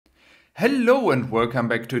Hello and welcome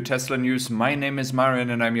back to Tesla News. My name is Marian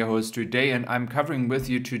and I'm your host today, and I'm covering with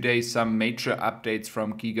you today some major updates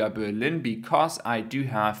from Giga Berlin because I do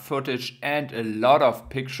have footage and a lot of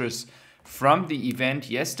pictures from the event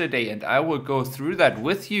yesterday, and I will go through that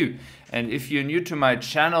with you. And if you're new to my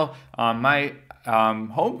channel, my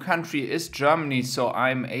home country is Germany, so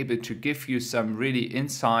I'm able to give you some really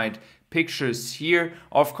inside pictures here.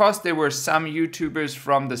 Of course, there were some YouTubers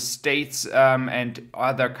from the States and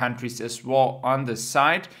other countries as well on the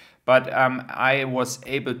site, but I was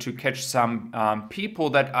able to catch some people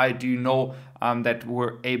that I do know that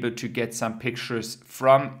were able to get some pictures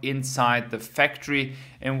from inside the factory.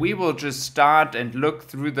 And we will just start and look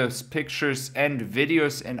through those pictures and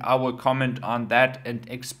videos, and I will comment on that and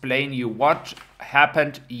explain you what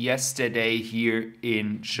happened yesterday here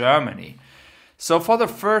in Germany. So for the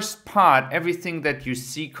first part, everything that you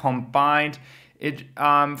see combined,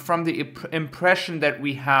 from the impression that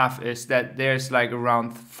we have is that there's like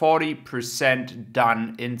around 40%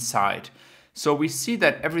 done inside. So we see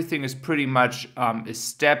that everything is pretty much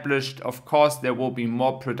established. Of course, there will be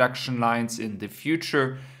more production lines in the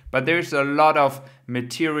future, but there's a lot of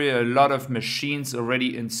material, a lot of machines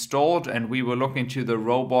already installed, and we will look into the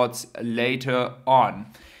robots later on.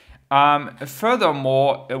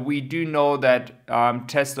 Furthermore, we do know that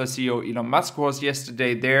Tesla CEO Elon Musk was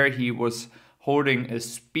yesterday there. He was holding a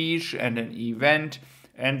speech and an event,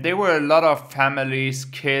 and there were a lot of families,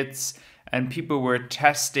 kids, and people were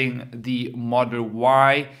testing the Model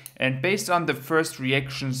Y. And based on the first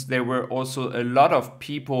reactions, there were also a lot of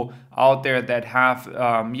people out there that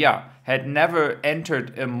had never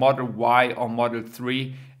entered a Model Y or Model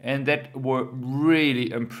 3, and that were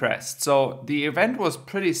really impressed. So the event was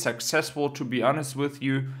pretty successful, to be honest with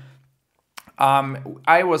you.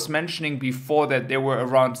 I was mentioning before that there were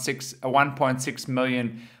around 1.6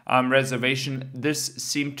 million reservations. This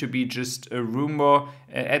seemed to be just a rumor.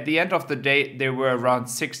 At the end of the day, there were around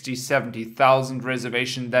 70,000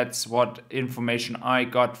 reservations. That's what information I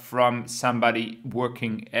got from somebody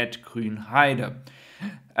working at Grünheide.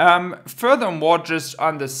 Furthermore, just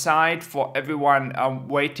on the side for everyone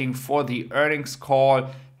waiting for the earnings call,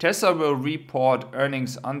 Tesla will report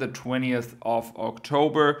earnings on the 20th of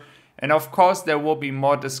October. And of course, there will be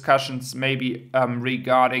more discussions maybe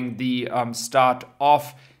regarding the start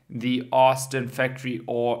of the Austin factory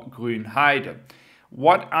or Grünheide.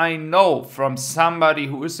 What I know from somebody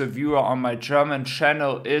who is a viewer on my German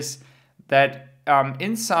channel is that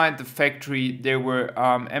inside the factory, there were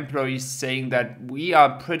employees saying that we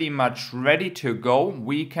are pretty much ready to go.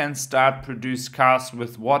 We can start produce cars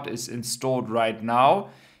with what is installed right now.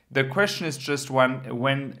 The question is just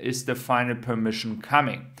when is the final permission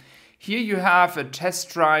coming? Here you have a test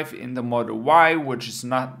drive in the Model Y, which is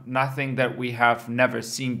nothing that we have never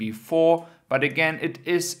seen before. But again, it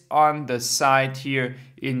is on the site here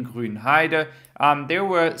in Grünheide. There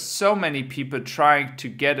were so many people trying to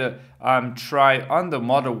get a try on the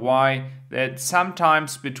Model Y that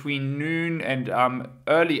sometimes between noon and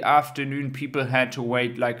early afternoon, people had to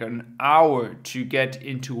wait like an hour to get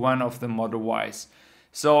into one of the Model Ys.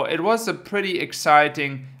 So it was a pretty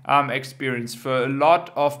exciting experience for a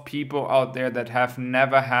lot of people out there that have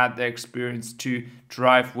never had the experience to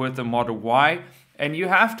drive with the Model Y. And you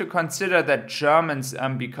have to consider that Germans,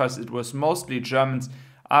 because it was mostly Germans,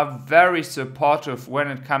 are very supportive when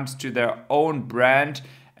it comes to their own brand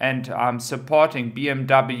and supporting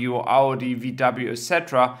BMW, Audi, VW,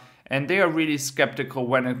 etc. And they are really skeptical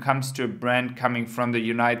when it comes to a brand coming from the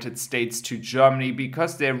United States to Germany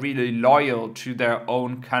because they're really loyal to their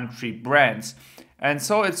own country brands. And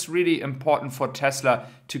so it's really important for Tesla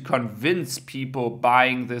to convince people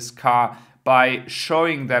buying this car by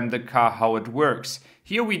showing them the car, how it works.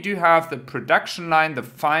 Here we do have the production line, the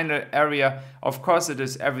final area. Of course, it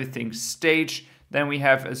is everything staged. Then we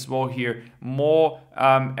have as well here more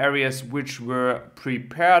areas which were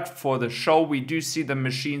prepared for the show. We do see the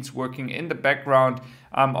machines working in the background,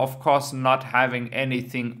 of course not having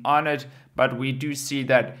anything on it, but we do see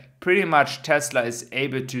that pretty much Tesla is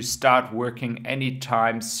able to start working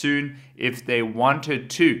anytime soon if they wanted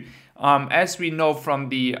to. As we know from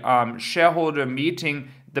the shareholder meeting,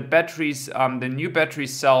 the batteries, the new battery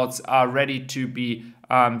cells are ready to be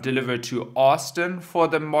delivered to Austin for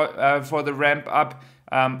the ramp up.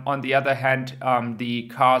 On the other hand, the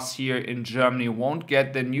cars here in Germany won't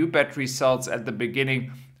get the new battery cells at the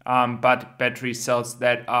beginning, but battery cells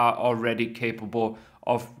that are already capable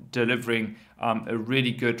of delivering a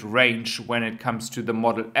really good range when it comes to the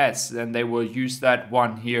Model S. And they will use that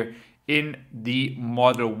one here in the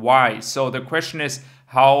Model Y. So the question is,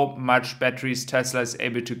 how much batteries Tesla is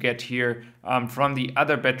able to get here from the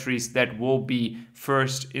other batteries that will be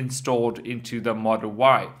first installed into the Model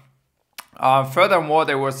Y. Furthermore,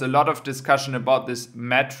 there was a lot of discussion about this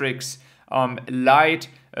Matrix light,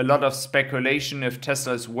 a lot of speculation if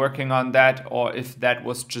Tesla is working on that or if that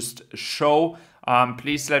was just a show.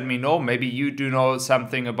 Please let me know. Maybe you do know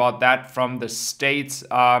something about that from the States.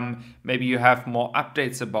 Maybe you have more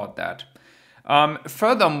updates about that.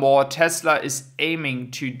 Furthermore, Tesla is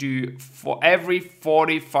aiming to do, for every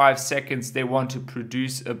 45 seconds, they want to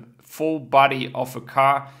produce a full body of a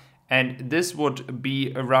car. And this would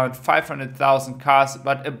be around 500,000 cars.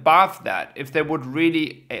 But above that, if they would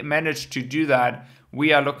really manage to do that,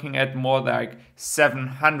 we are looking at more like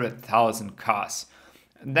 700,000 cars.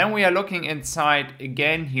 And then we are looking inside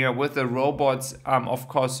again here with the robots, of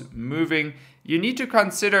course, moving. You need to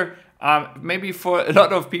consider maybe for a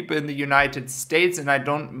lot of people in the United States, and I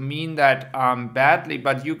don't mean that badly,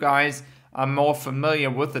 but you guys are more familiar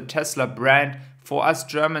with the Tesla brand. For us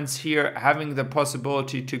Germans here, having the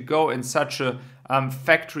possibility to go in such a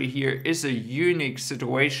factory here is a unique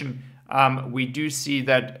situation. We do see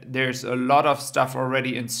that there's a lot of stuff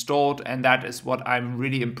already installed, and that is what I'm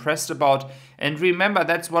really impressed about. And remember,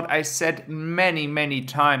 that's what I said many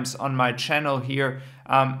times on my channel here.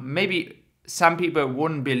 Maybe some people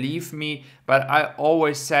wouldn't believe me, but I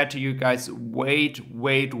always said to you guys, wait.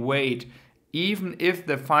 Even if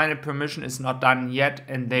the final permission is not done yet,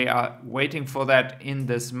 and they are waiting for that in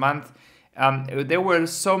this month, there were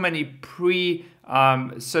so many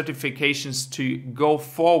certifications to go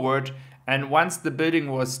forward. And once the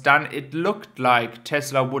building was done, it looked like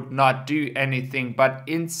Tesla would not do anything, but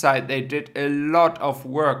inside they did a lot of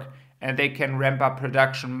work, and they can ramp up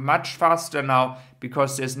production much faster now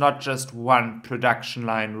because there's not just one production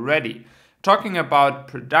line ready. Talking about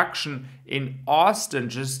production in Austin,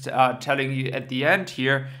 just telling you at the end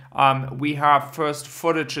here, we have first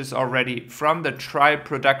footages already from the trial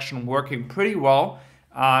production working pretty well.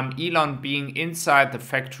 Elon being inside the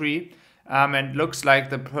factory, and looks like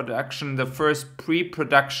the first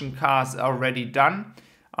pre-production cars are already done.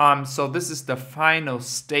 So this is the final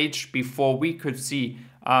stage before we could see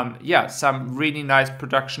some really nice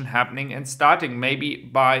production happening and starting. Maybe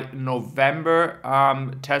by November,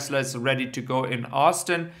 Tesla is ready to go in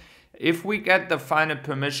Austin. If we get the final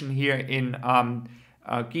permission here in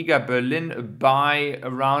Giga Berlin by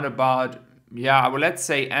around about, let's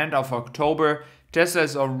say end of October, Tesla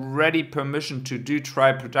is already permission to do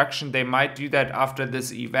trial production. They might do that after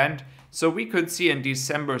this event. So we could see in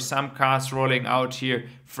December some cars rolling out here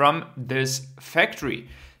from this factory.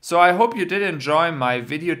 So I hope you did enjoy my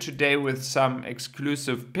video today with some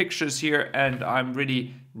exclusive pictures here, and I'm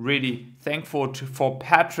really thankful for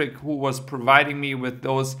Patrick, who was providing me with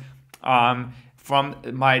those from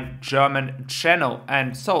my German channel.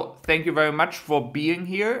 And so thank you very much for being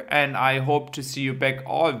here, and I hope to see you back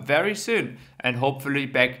all very soon, and hopefully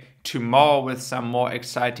back tomorrow with some more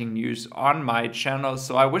exciting news on my channel.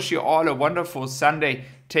 So I wish you all a wonderful Sunday.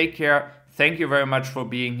 Take care. Thank you very much for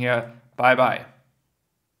being here. Bye bye.